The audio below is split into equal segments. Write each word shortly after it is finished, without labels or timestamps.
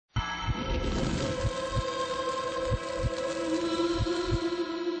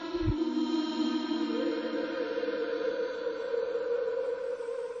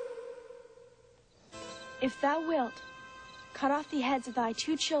If thou wilt, cut off the heads of thy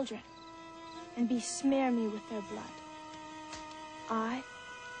 2 children, and besmear me with their blood, I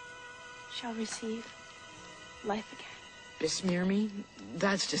shall receive life again. Besmear me?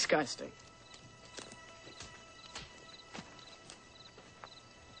 That's disgusting.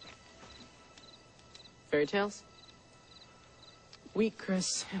 Fairy tales? Weak,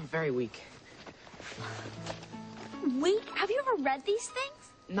 Chris. Very weak. Weak? Have you ever read these things?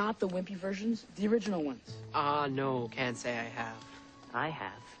 Not the wimpy versions, the original ones. No, can't say I have. I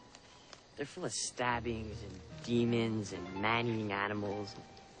have. They're full of stabbings and demons and man-eating animals, and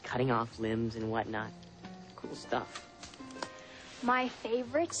cutting off limbs and whatnot. Cool stuff. My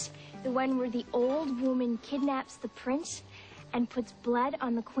favorites, the one where the old woman kidnaps the prince and puts blood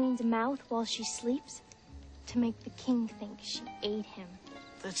on the queen's mouth while she sleeps to make the king think she ate him.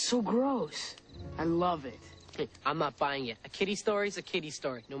 That's so gross. I love it. Hey, I'm not buying it. A kitty story's a kitty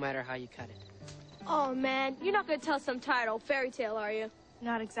story, no matter how you cut it. Oh, man, you're not gonna tell some tired old fairy tale, are you?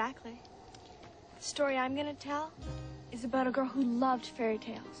 Not exactly. The story I'm gonna tell is about a girl who loved fairy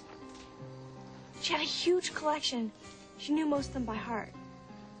tales. She had a huge collection. She knew most of them by heart.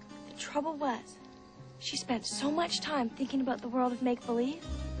 The trouble was, she spent so much time thinking about the world of make-believe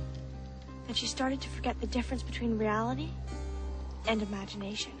that she started to forget the difference between reality and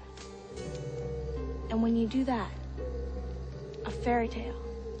imagination. And when you do that, a fairy tale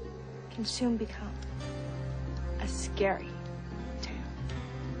can soon become a scary tale.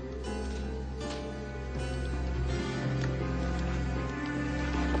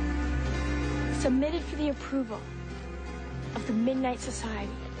 Submitted for the approval of the Midnight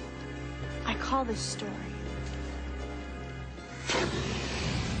Society, I call this story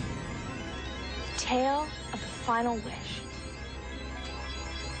The Tale of the Final Wish.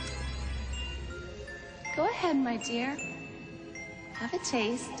 Go ahead, my dear. Have a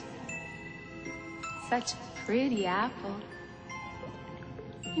taste. Such a pretty apple.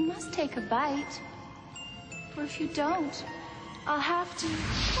 You must take a bite. For if you don't, I'll have to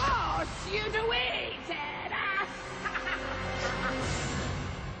force you to eat it.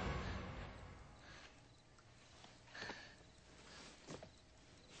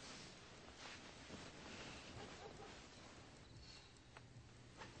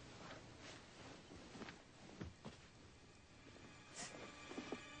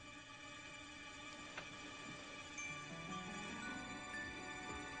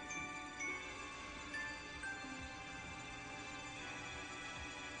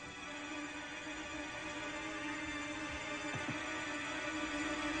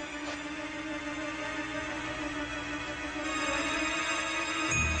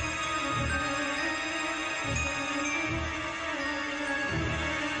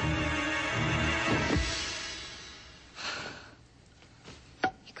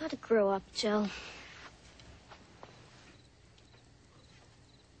 Grow up, Jill.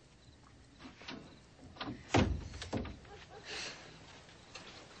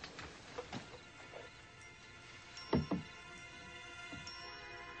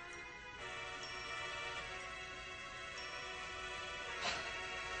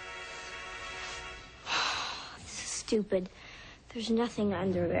 This is stupid. There's nothing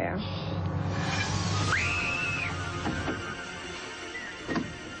under there.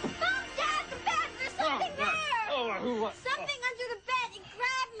 Something under the bed. It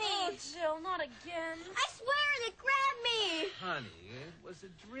grabbed me. Oh, Jill, not again. I swear it grabbed me. Honey, it was a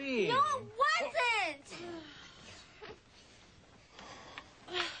dream. No, it wasn't.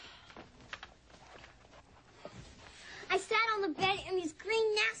 I sat on the bed and these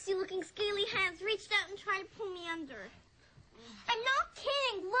green, nasty-looking, scaly hands reached out and tried to pull me under. I'm not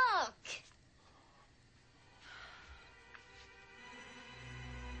kidding. Look.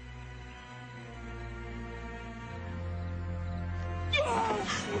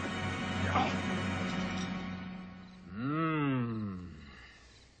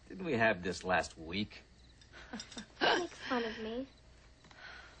 Didn't we have this last week? Make fun of me.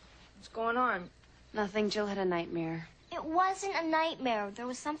 What's going on? Nothing. Jill had a nightmare. It wasn't a nightmare. There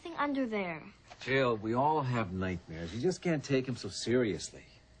was something under there. Jill, we all have nightmares. You just can't take them so seriously.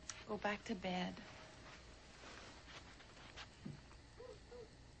 Go back to bed.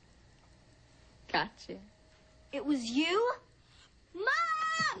 Gotcha. It was you?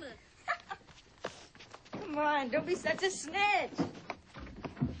 Mom! Come on, don't be such a snitch.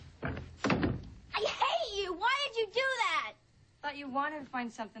 I hate you. Why did you do that? Thought you wanted to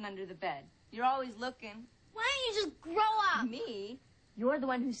find something under the bed. You're always looking. Why don't you just grow up? Me? You're the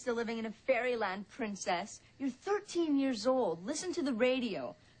one who's still living in a fairyland, princess. You're 13 years old. Listen to the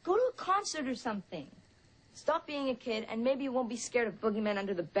radio. Go to a concert or something. Stop being a kid, and maybe you won't be scared of boogeymen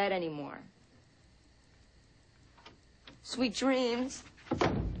under the bed anymore. Sweet dreams.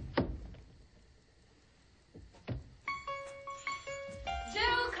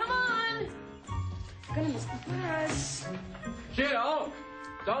 Jill, come on! I'm gonna miss the bus. Jill,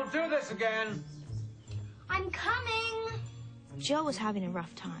 don't do this again. I'm coming. Jill was having a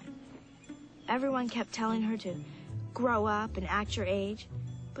rough time. Everyone kept telling her to grow up and act your age,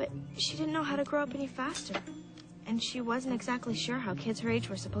 but she didn't know how to grow up any faster. And she wasn't exactly sure how kids her age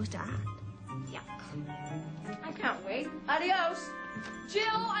were supposed to act. I can't wait. Adios. Jill,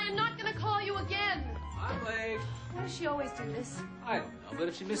 I am not going to call you again. I'm late. Why does she always do this? I don't know, but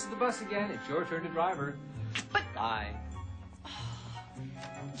if she misses the bus again, it's your turn to drive her. But... Bye.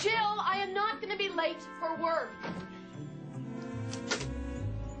 Jill, I am not going to be late for work.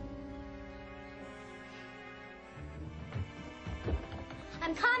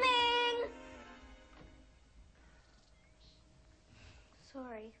 I'm coming.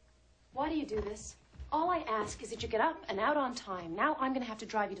 Sorry. Why do you do this? All I ask is that you get up and out on time. Now I'm going to have to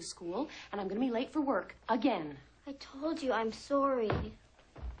drive you to school, and I'm going to be late for work again. I told you I'm sorry.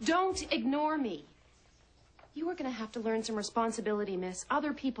 Don't ignore me. You are going to have to learn some responsibility, miss.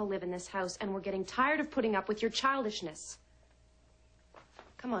 Other people live in this house, and we're getting tired of putting up with your childishness.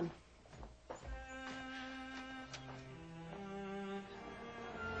 Come on.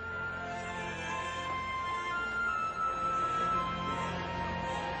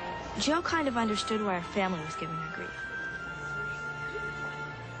 Jill kind of understood why her family was giving her grief.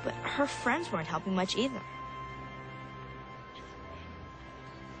 But her friends weren't helping much either.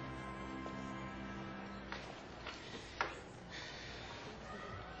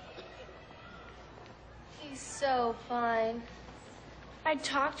 He's so fine. I'd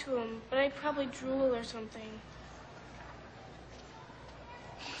talk to him, but I'd probably drool or something.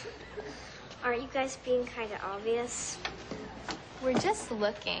 Aren't you guys being kind of obvious? We're just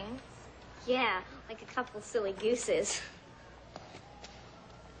looking. Yeah, like a couple silly gooses.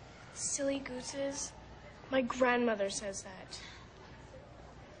 Silly gooses? My grandmother says that.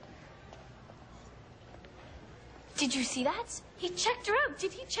 Did you see that? He checked her out.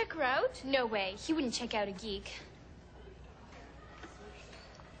 Did he check her out? No way. He wouldn't check out a geek.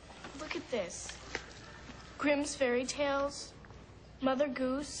 Look at this. Grimm's Fairy Tales, Mother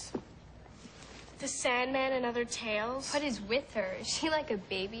Goose, The Sandman and Other Tales. What is with her? Is she like a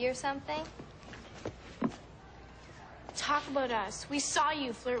baby or something? Talk about us. We saw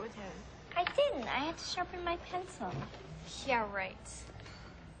you flirt with him. I didn't. I had to sharpen my pencil. Yeah, right.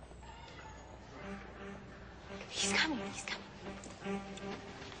 He's coming. He's coming.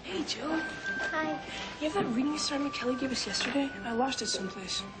 Hey, Jill. Hi. You have that reading assignment Kelly gave us yesterday? I lost it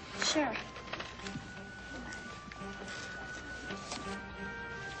someplace. Sure.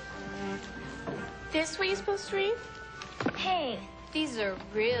 This what you're supposed to read? Hey. These are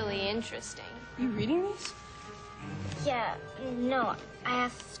really interesting. You reading these? Yeah, no, I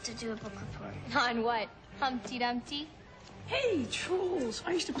have to do a book report. On what? Humpty Dumpty? Hey, trolls.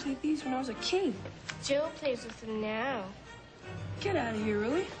 I used to play these when I was a kid. Jill plays with them now. Get out of here,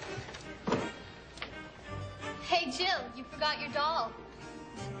 really? Hey, Jill, you forgot your doll.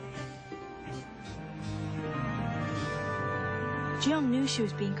 Jill knew she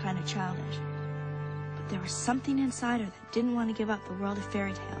was being kind of childish. But there was something inside her that didn't want to give up the world of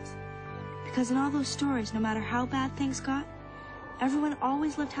fairy tales. Because in all those stories, no matter how bad things got, everyone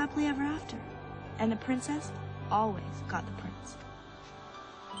always lived happily ever after. And the princess always got the prince.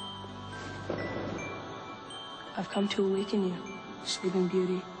 I've come to awaken you, Sleeping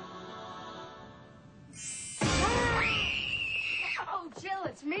Beauty. Oh, Jill,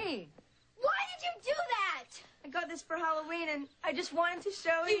 it's me. Why did you do that? I got this for Halloween, and I just wanted to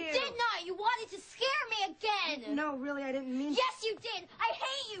show you. You did not. You wanted to scare me again. No, really, I didn't mean. Yes, you did. I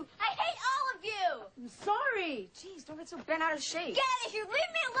hate you. I hate all of you. I'm sorry. Jeez, don't get so bent out of shape. Get out of here. Leave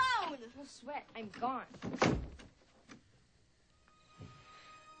me alone. No sweat. I'm gone.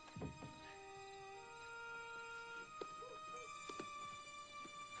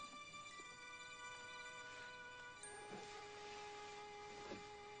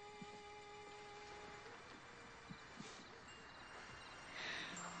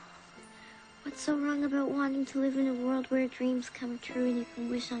 What's so wrong about wanting to live in a world where dreams come true and you can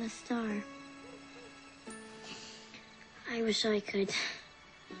wish on a star? I wish I could.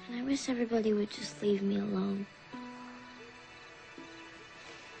 And I wish everybody would just leave me alone.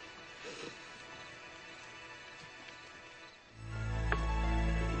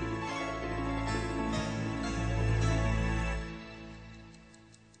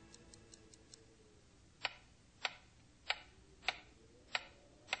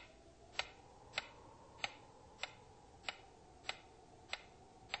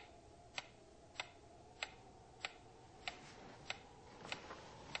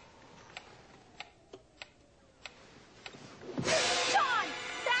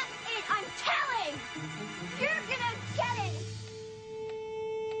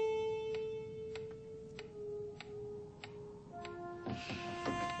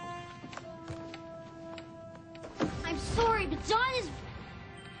 but John is...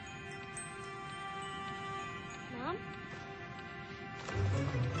 Mom?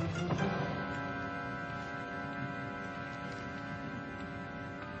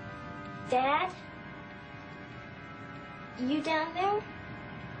 Dad? You down there?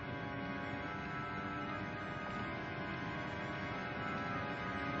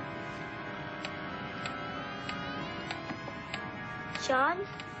 John?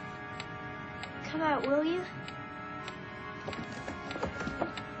 Come out, will you?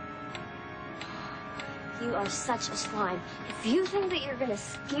 You are such a slime. If you think that you're gonna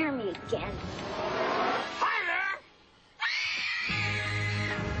scare me again...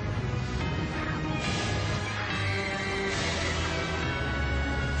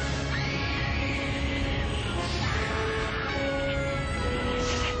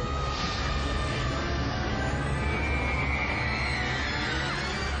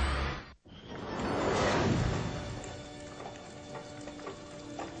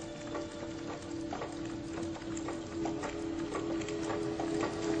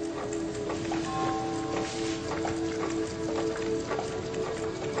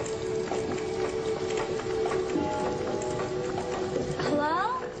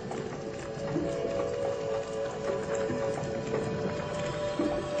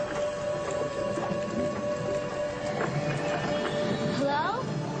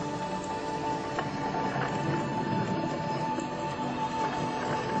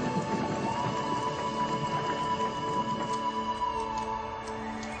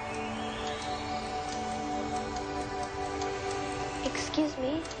 Excuse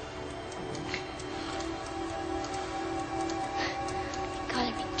me. You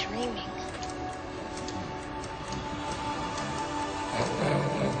gotta be dreaming.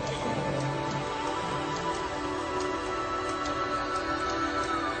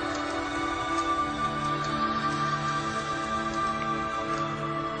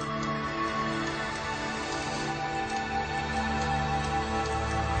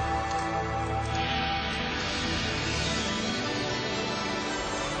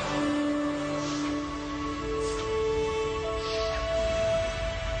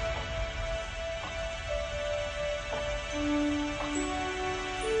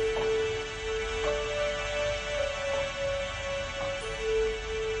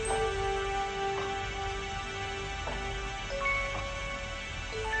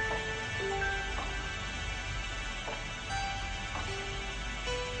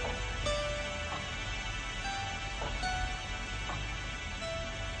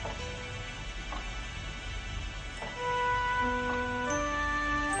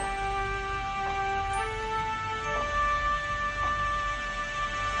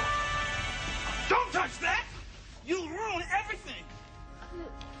 Don't touch that! You'll ruin everything!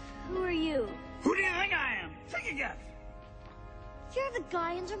 Who are you? Who do you think I am? Take a guess. You're the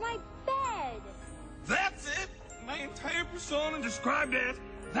guy under my bed. That's it? My entire persona described as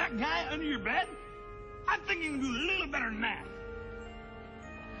that guy under your bed? I think you can do a little better than that.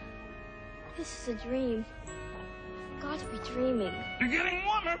 This is a dream. I've got to be dreaming. You're getting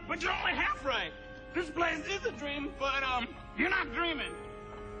warmer, but you're only half right. This place is a dream, but, you're not dreaming.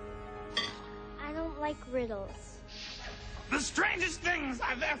 I don't like riddles. The strangest things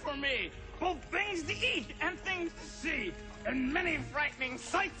are there for me, both things to eat and things to see, and many frightening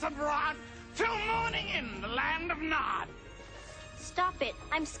sights abroad, till morning in the land of Nod. Stop it.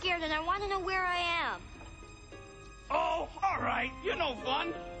 I'm scared and I want to know where I am. Oh, all right. You're no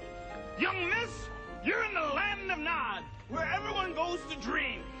fun. Young miss, you're in the land of Nod, where everyone goes to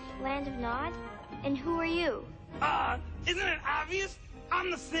dream. Land of Nod? And who are you? Isn't it obvious?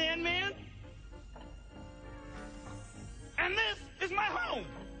 I'm the Sandman. And this is my home.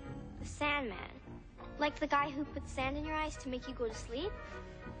 The Sandman? Like the guy who puts sand in your eyes to make you go to sleep?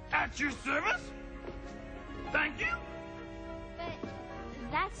 At your service? Thank you. But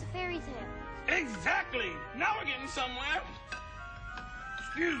that's a fairy tale. Exactly. Now we're getting somewhere.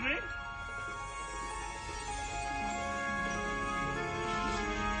 Excuse me.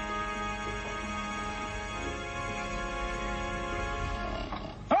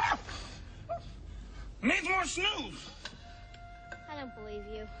 Ah! Needs more snooze. I don't believe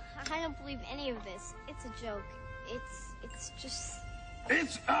you. I don't believe any of this. It's a joke. It's just...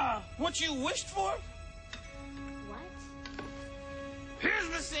 It's, what you wished for? What? Here's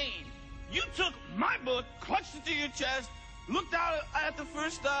the scene. You took my book, clutched it to your chest, looked out at the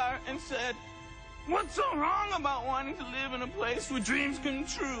first star, and said, "What's so wrong about wanting to live in a place where dreams come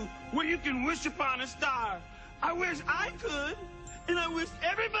true, where you can wish upon a star? I wish I could, and I wish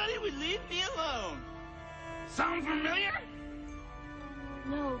everybody would leave me alone." Sound familiar?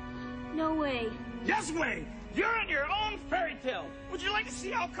 No. No way. Yes way. You're in your own fairy tale. Would you like to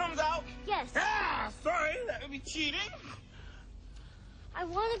see how it comes out? Yes. Ah, sorry, that would be cheating. I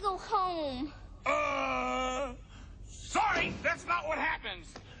want to go home. Sorry, that's not what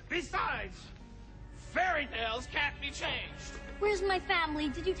happens. Besides, fairy tales can't be changed. Where's my family?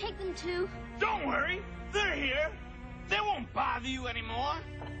 Did you take them too? Don't worry, they're here. They won't bother you anymore.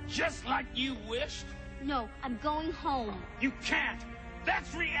 Just like you wished. No, I'm going home. You can't.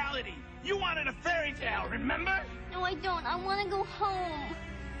 That's reality. You wanted a fairy tale, remember? No, I don't. I want to go home.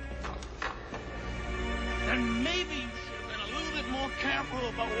 Then maybe you should have been a little bit more careful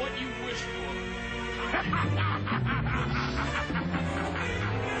about what you wished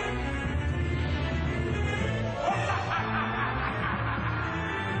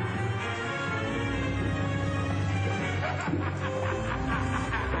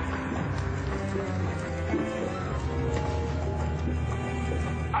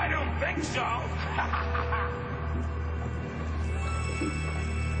I don't think so.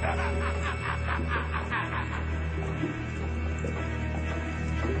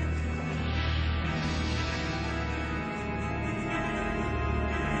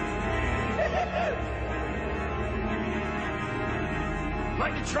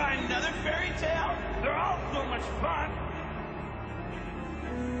 Like to try another fairy tale? They're all so much fun.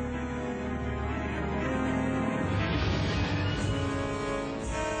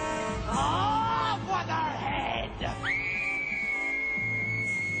 Oh, for the head!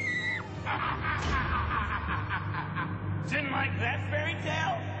 Didn't like that fairy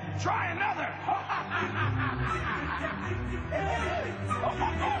tale? Try another!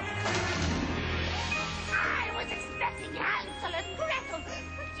 I was expecting Hansel and Gretel,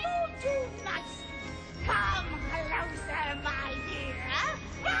 but you're too nice. Come closer, my dear.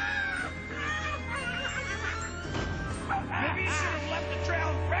 Maybe you should have left the trail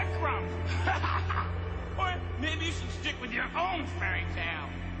of breadcrumbs. Or maybe you should stick with your own fairy tale.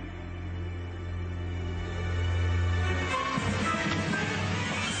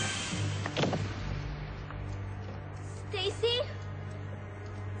 Stacy?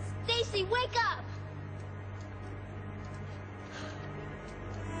 Stacy, wake up!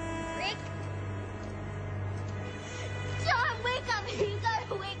 Rick? John, wake up! You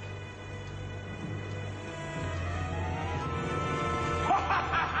gotta wake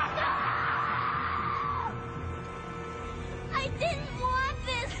I didn't want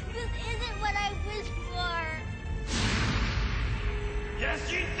this! This isn't what I wished for! Yes,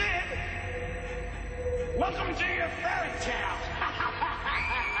 you did! Welcome to your fairy tale!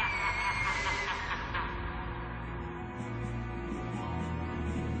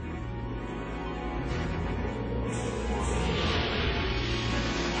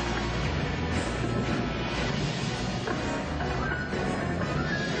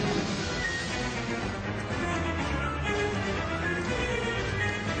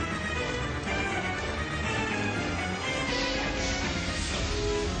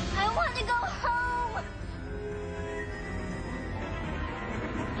 I want to go home!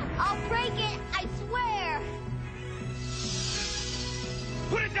 I'll break it, I swear!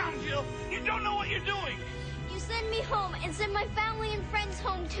 Put it down, Jill! You don't know what you're doing! You send me home and send my family and friends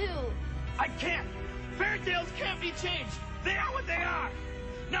home too. I can't! Fairy tales can't be changed! They are what they are!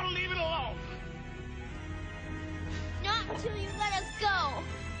 Now leave it alone! Not until you let us go.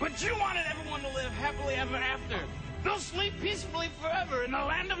 But you wanted everyone to live happily ever after! They'll sleep peacefully forever in the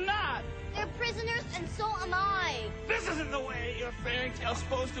land of Nod! They're prisoners and so am I. This isn't the way your fairy tale's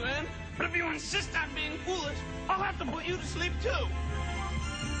supposed to end. But if you insist on being foolish, I'll have to put you to sleep too.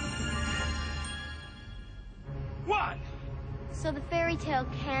 What? So the fairy tale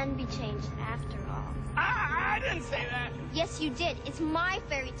can be changed after all. I didn't say that. Yes, you did. It's my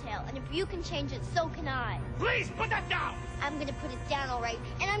fairy tale, and if you can change it, so can I. Please, put that down. I'm gonna put it down, all right,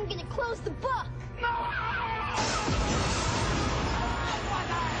 and I'm gonna close the book. No!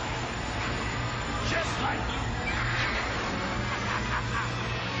 Just like you.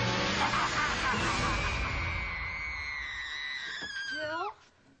 Jill?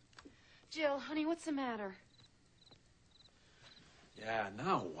 Jill, honey, what's the matter? Yeah,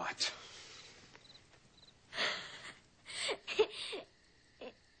 now what?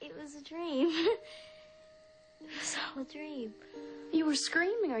 It was a dream. It was all a dream. You were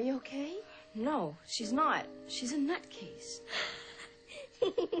screaming. Are you okay? No, she's not. She's a nutcase.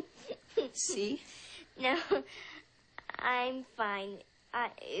 See? No, I'm fine.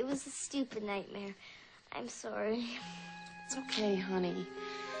 It was a stupid nightmare. I'm sorry. It's okay, honey.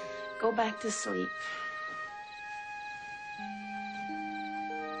 Go back to sleep.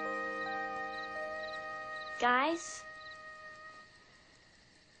 Guys,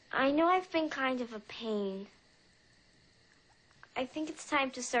 I know I've been kind of a pain, I think it's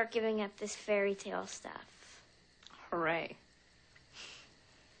time to start giving up this fairy tale stuff. Hooray.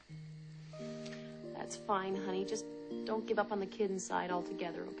 That's fine, honey. Just don't give up on the kid inside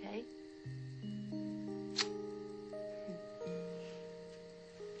altogether, okay?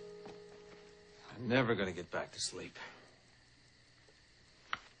 I'm never gonna get back to sleep.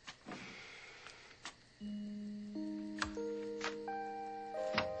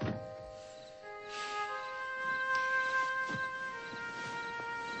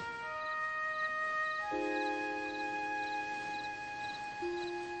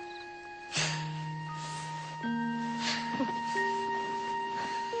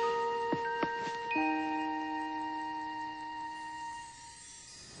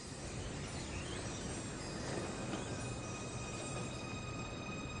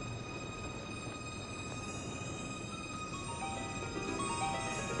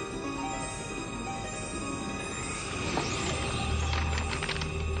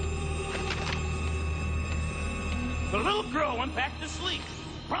 The little girl went back to sleep,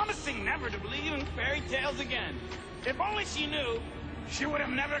 promising never to believe in fairy tales again. If only she knew, she would have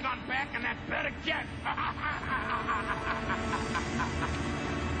never gone back in that bed again.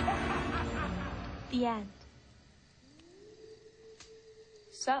 The end.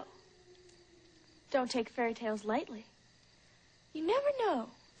 So, don't take fairy tales lightly. You never know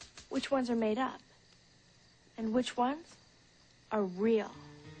which ones are made up and which ones are real.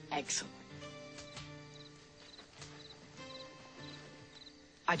 Excellent.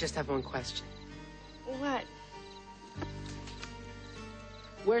 I just have one question. What?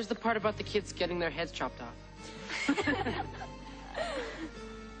 Where's the part about the kids getting their heads chopped off?